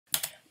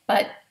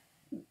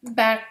But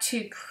back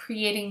to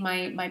creating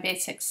my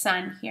basic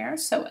sun here.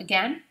 So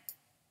again,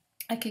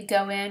 I could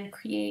go in,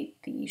 create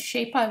the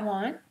shape I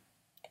want,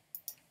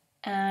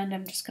 and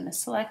I'm just going to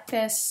select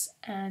this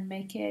and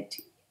make it,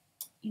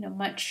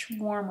 much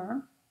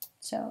warmer.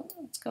 So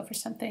let's go for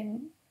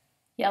something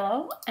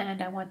yellow,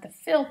 and I want the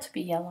fill to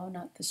be yellow,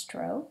 not the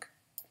stroke.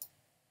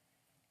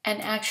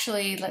 And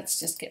actually, let's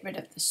just get rid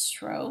of the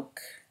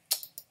stroke.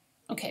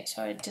 Okay,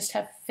 so I just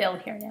have fill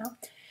here now.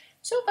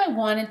 So if I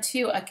wanted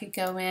to, I could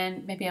go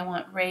in, maybe I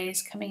want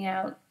rays coming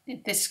out.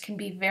 This can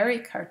be very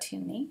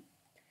cartoony.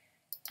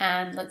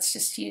 And let's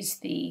just use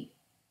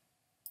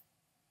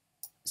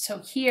so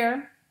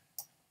here,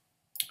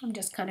 I'm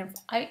just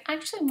I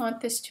actually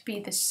want this to be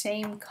the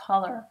same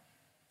color.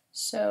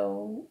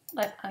 So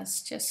let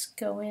us just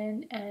go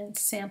in and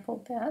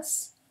sample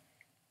this.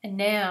 And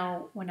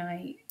now when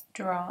I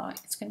draw,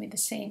 it's going to be the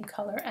same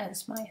color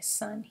as my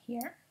sun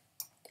here.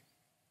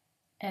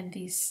 And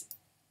these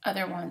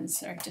other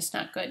ones are just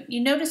not good.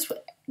 You notice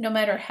no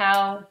matter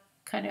how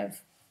kind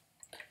of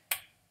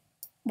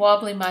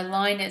wobbly my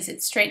line is,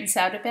 it straightens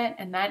out a bit,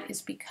 and that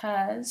is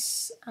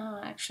because,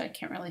 actually I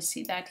can't really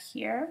see that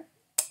here.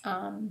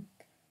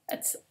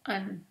 Let's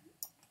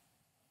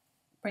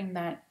bring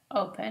that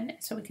open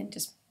so we can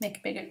just make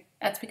it bigger.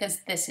 That's because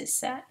this is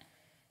set.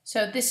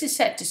 So this is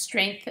set to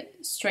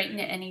straighten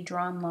any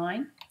drawn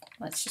line.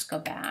 Let's just go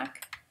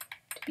back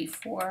to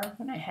before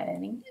when I had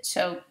any.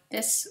 So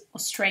this will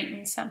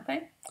straighten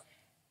something.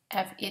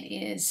 If it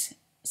is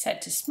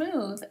set to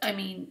smooth, I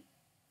mean,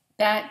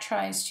 that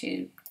tries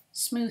to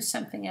smooth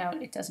something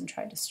out. It doesn't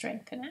try to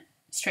straighten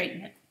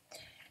it.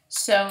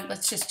 So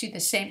let's just do the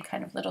same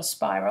kind of little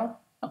spiral.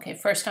 Okay,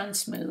 first on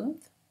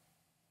smooth.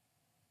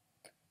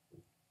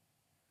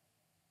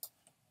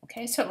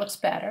 Okay, so it looks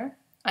better.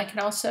 I can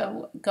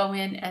also go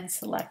in and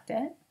select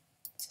it.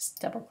 Just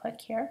double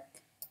click here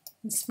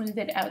and smooth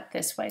it out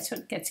this way so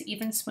it gets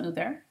even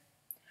smoother.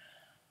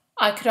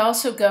 I could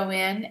also go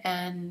in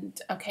and,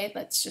 okay,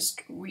 let's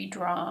just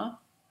redraw.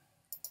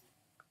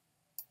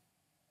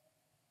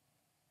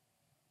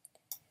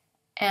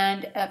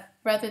 And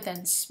rather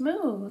than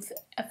smooth,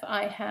 if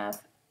I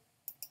have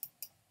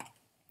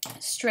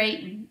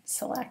straighten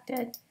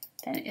selected,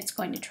 then it's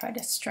going to try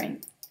to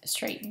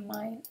straighten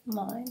my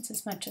lines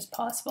as much as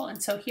possible.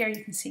 And so here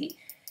you can see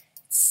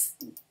it's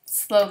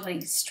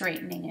slowly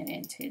straightening it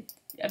into,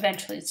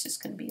 eventually it's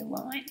just going to be a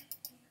line.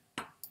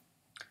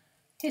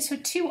 Okay, so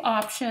two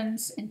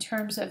options in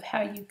terms of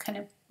how you kind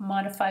of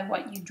modify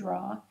what you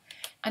draw.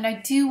 And I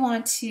do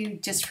want to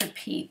just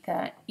repeat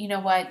that, you know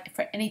what,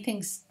 for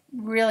anything's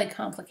really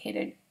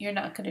complicated, you're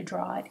not going to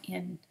draw it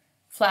in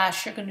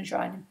Flash, you're going to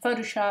draw it in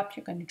Photoshop,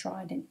 you're going to draw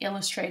it in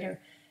Illustrator,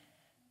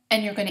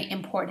 and you're going to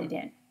import it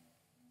in.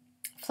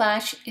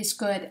 Flash is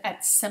good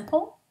at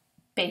simple,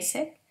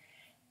 basic,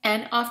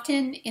 and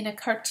often in a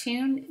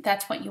cartoon,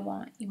 that's what you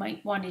want. You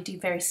might want to do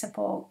very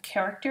simple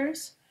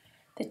characters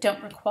that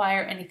don't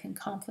require anything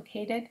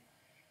complicated,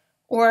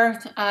 or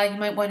you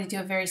might want to do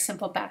a very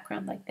simple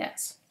background like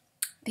this.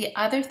 The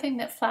other thing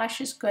that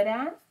Flash is good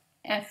at,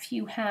 if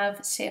you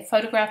have, say, a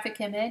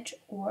photographic image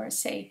or,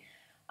 say,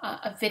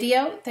 a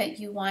video that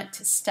you want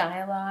to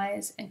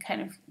stylize and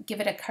kind of give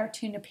it a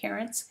cartoon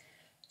appearance,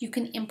 you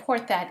can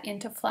import that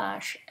into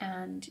Flash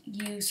and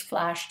use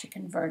Flash to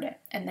convert it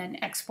and then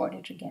export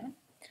it again.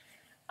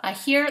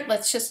 Here,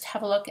 let's just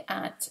have a look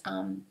at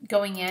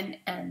going in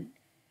and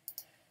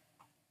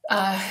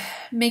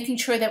making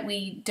sure that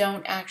we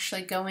don't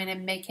actually go in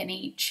and make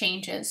any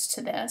changes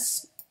to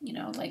this, you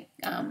know, like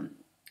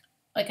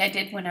I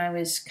did when I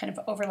was kind of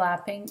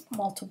overlapping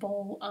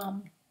multiple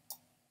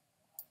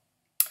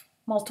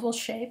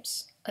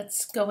shapes.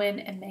 Let's go in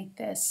and make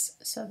this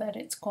so that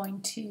it's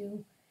going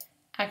to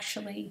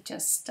actually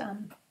just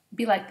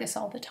be like this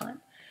all the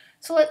time.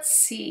 So let's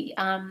see,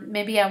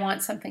 maybe I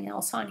want something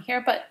else on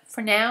here, but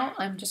for now,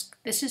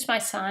 this is my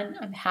sun,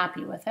 I'm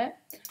happy with it.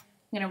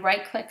 I'm going to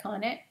right click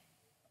on it,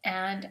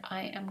 and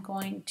I am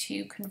going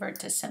to convert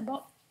to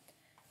symbol.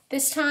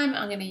 This time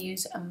I'm going to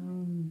use a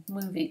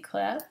movie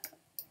clip,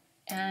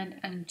 and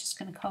I'm just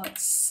going to call it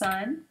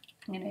sun.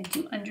 I'm going to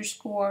do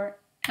underscore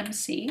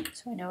MC,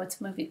 so I know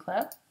it's a movie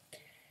clip.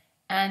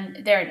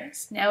 And there it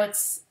is. Now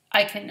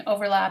I can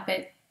overlap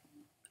it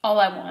all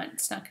I want.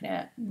 It's not going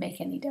to make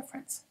any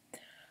difference.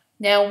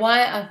 Now,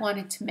 why I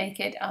wanted to make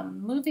it a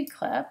movie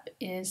clip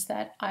is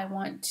that I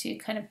want to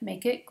kind of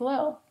make it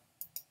glow.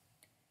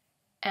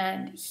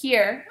 And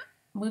here,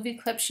 movie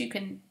clips you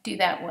can do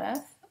that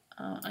with.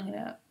 I'm going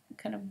to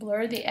kind of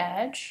blur the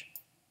edge,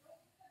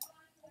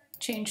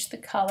 change the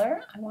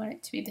color. I want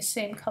it to be the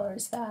same color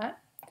as that.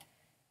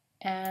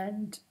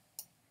 And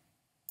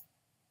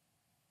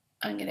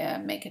I'm going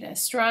to make it a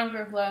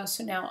stronger glow,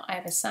 so now I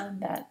have a sun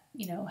that,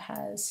 you know,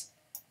 has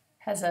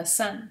a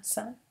sun.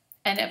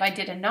 And if I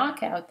did a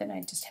knockout, then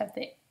I just have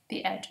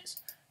the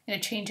edges. I'm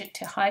going to change it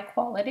to high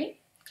quality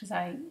because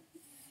I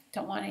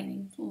don't want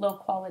any low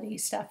quality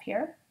stuff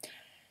here.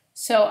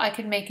 So I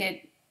can make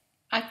it,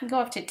 I can go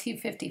up to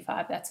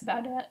 255, that's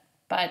about it.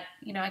 But,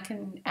 you know, I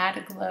can add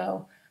a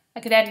glow. I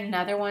could add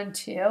another one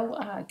too.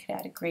 I could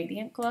add a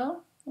gradient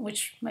glow,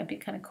 which might be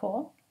kind of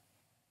cool.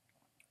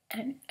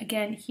 And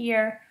again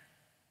here,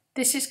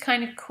 this is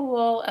kind of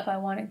cool if I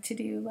wanted to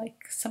do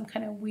like some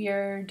kind of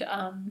weird,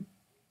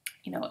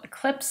 you know,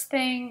 eclipse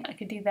thing. I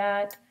could do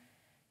that.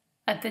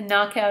 The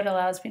knockout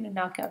allows me to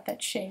knock out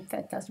that shape.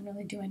 That doesn't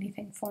really do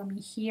anything for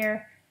me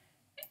here.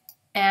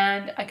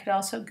 And I could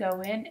also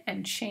go in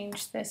and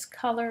change this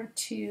color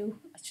to,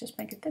 let's just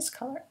make it this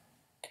color.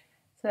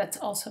 So that's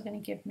also going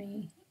to give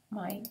me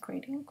my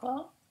gradient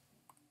glow.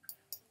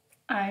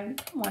 I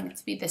want it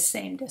to be the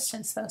same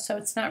distance though, so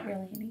there's not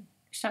really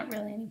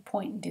any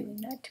point in doing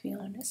that, to be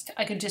honest.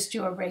 I could just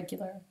do a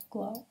regular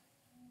glow.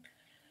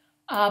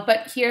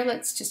 But here,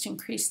 let's just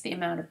increase the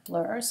amount of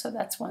blur. So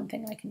that's one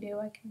thing I can do.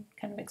 I can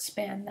kind of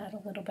expand that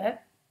a little bit.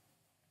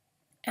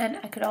 And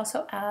I could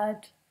also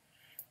add,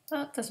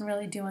 well, it doesn't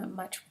really do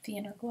much with the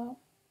inner glow.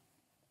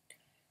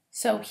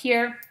 So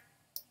here,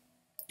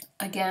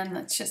 again,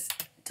 let's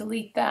just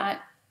delete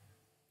that.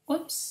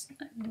 Whoops,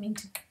 I didn't mean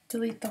to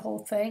delete the whole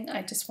thing.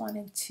 I just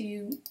wanted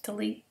to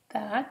delete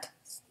that.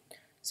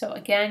 So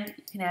again,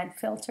 you can add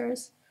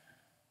filters.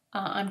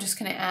 I'm just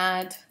going to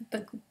add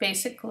the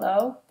basic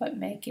glow, but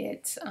make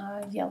it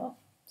yellow.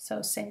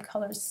 So same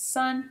color as the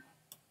sun.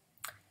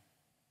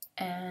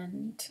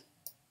 And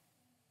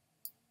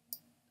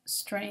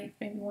strength,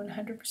 maybe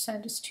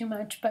 100% is too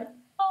much, but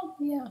oh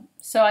yeah.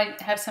 So I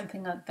have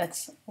something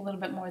that's a little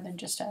bit more than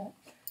just a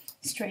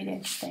straight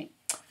edge thing.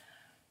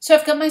 So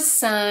I've got my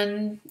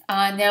sun.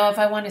 Now if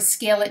I want to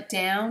scale it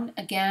down,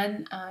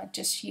 again,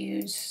 just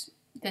use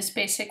this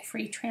basic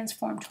free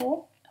transform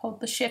tool. Hold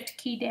the shift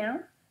key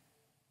down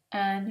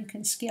and you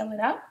can scale it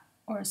up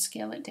or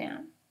scale it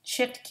down.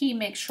 Shift key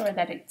makes sure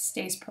that it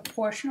stays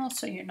proportional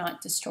so you're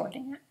not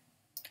distorting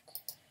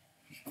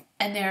it.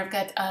 And there I've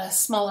got a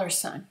smaller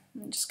sun.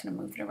 I'm just going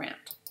to move it around.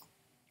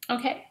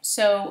 Okay,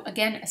 so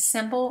again, a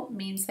symbol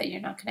means that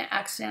you're not going to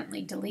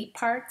accidentally delete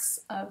parts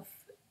of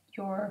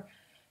your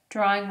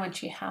drawing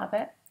once you have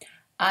it.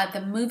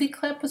 The movie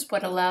clip was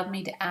what allowed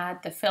me to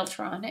add the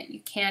filter on it. You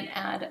can't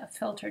add a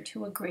filter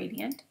to a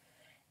gradient.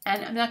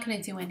 And I'm not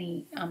going to do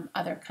any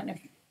other kind of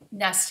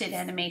nested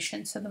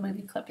animation, so the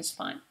movie clip is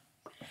fine.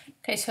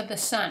 Okay, so the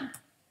sun.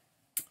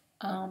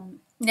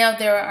 Now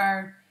there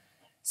are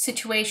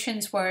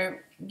situations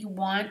where you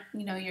want,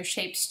 you know, your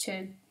shapes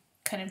to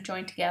kind of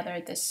join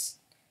together.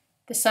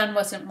 The sun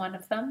wasn't one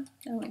of them.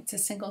 It's a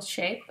single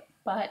shape,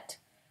 but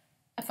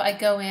if I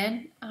go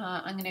in,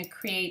 I'm going to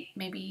create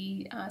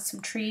maybe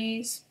some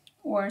trees,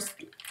 or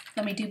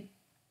let me do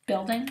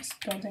buildings.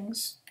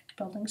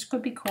 Buildings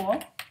could be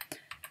cool.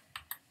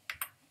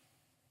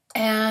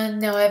 And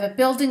now I have a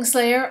buildings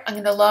layer. I'm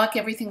going to lock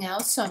everything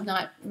else so I'm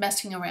not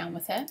messing around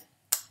with it.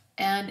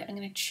 And I'm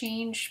going to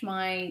change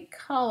my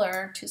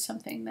color to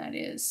something that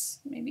is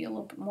maybe a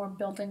little bit more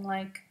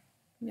building-like,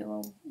 maybe a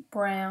little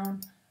brown.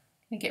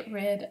 I'm going to get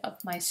rid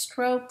of my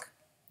stroke.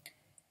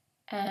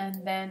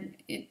 And then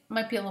it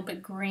might be a little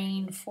bit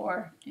green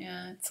for,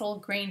 yeah, it's a little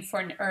green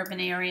for an urban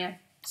area.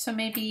 So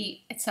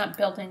maybe it's not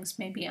buildings,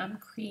 maybe I'm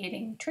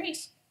creating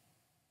trees.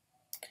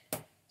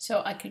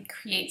 So I could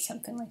create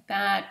something like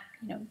that,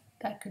 you know,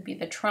 that could be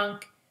the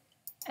trunk,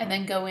 and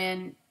then go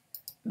in,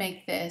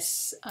 make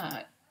this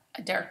a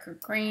darker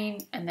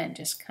green, and then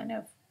just kind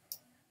of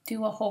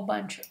do a whole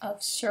bunch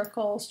of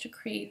circles to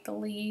create the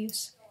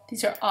leaves.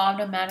 These are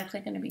automatically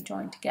going to be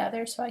joined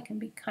together, so I can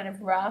be kind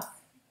of rough.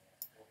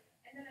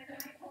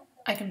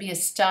 I can be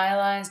as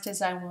stylized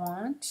as I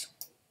want.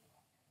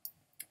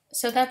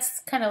 So that's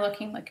kind of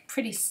looking like a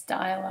pretty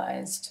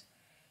stylized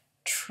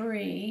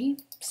tree.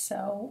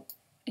 So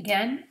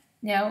again,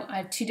 now I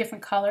have two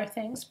different color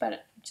things,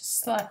 but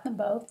just select them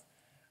both.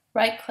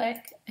 Right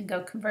click and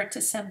go convert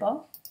to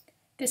symbol.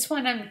 This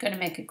one I'm going to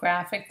make a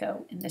graphic,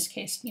 though in this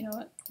case, you know,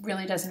 it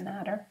really doesn't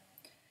matter.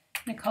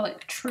 I'm going to call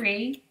it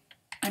tree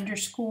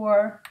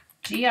underscore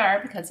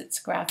GR because it's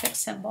a graphic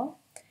symbol.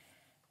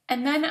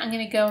 And then I'm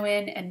going to go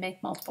in and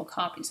make multiple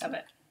copies of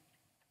it.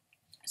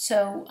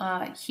 So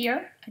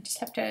here, I just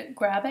have to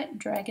grab it and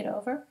drag it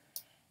over,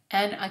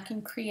 and I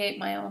can create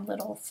my own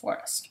little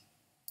forest.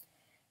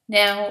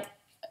 Now,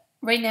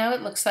 right now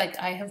it looks like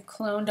I have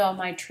cloned all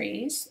my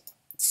trees.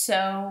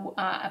 So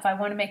if I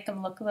want to make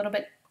them look a little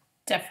bit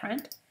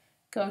different,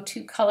 go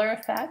to color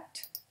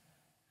effect.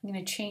 I'm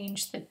going to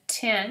change the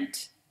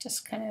tint,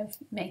 just kind of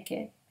make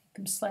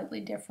them slightly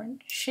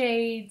different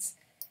shades.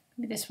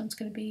 Maybe this one's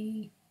going to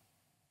be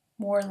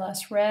more or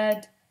less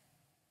red,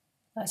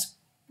 less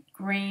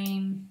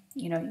green,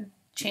 you know,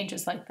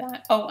 changes like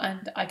that. Oh,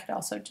 and I could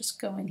also just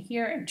go in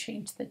here and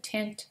change the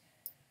tint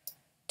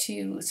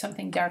to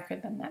something darker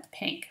than that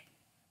pink.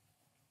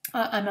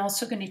 I'm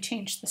also going to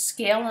change the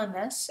scale on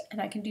this,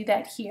 and I can do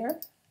that here.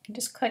 I can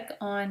just click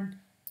on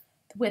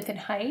the width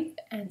and height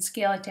and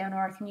scale it down,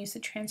 or I can use the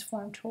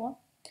transform tool.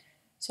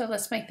 So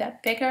let's make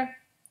that bigger,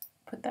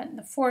 put that in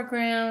the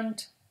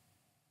foreground.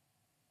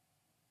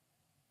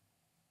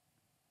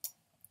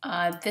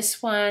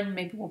 This one,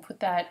 maybe we'll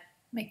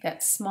make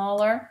that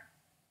smaller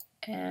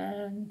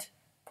and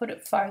put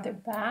it farther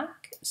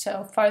back.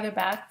 So farther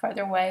back,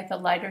 farther away, the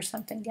lighter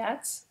something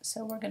gets.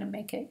 So we're going to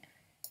make it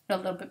a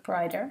little bit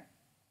brighter.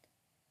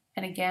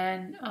 And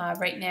again,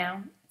 right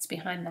now it's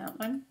behind that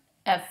one.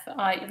 If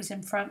it was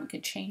in front, we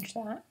could change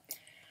that.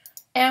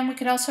 And we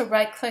could also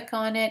right click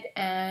on it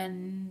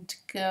and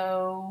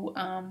go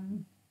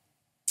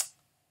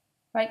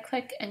right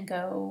click and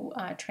go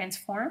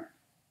transform.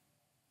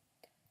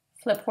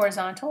 Flip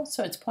horizontal,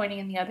 so it's pointing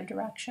in the other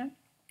direction.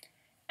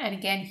 And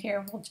again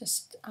here we'll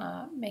just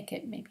make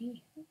it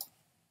maybe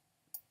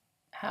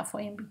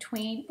halfway in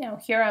between. Now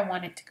here I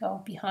want it to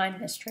go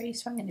behind this tree,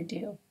 so I'm going to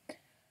do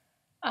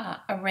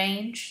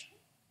arrange,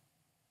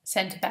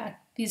 send to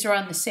back. These are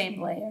on the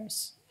same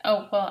layers.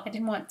 Oh, well, I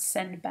didn't want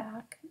send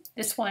back.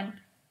 This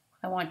one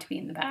I want to be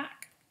in the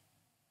back.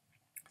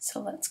 So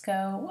let's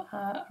go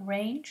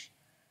arrange,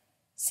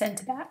 send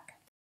to back.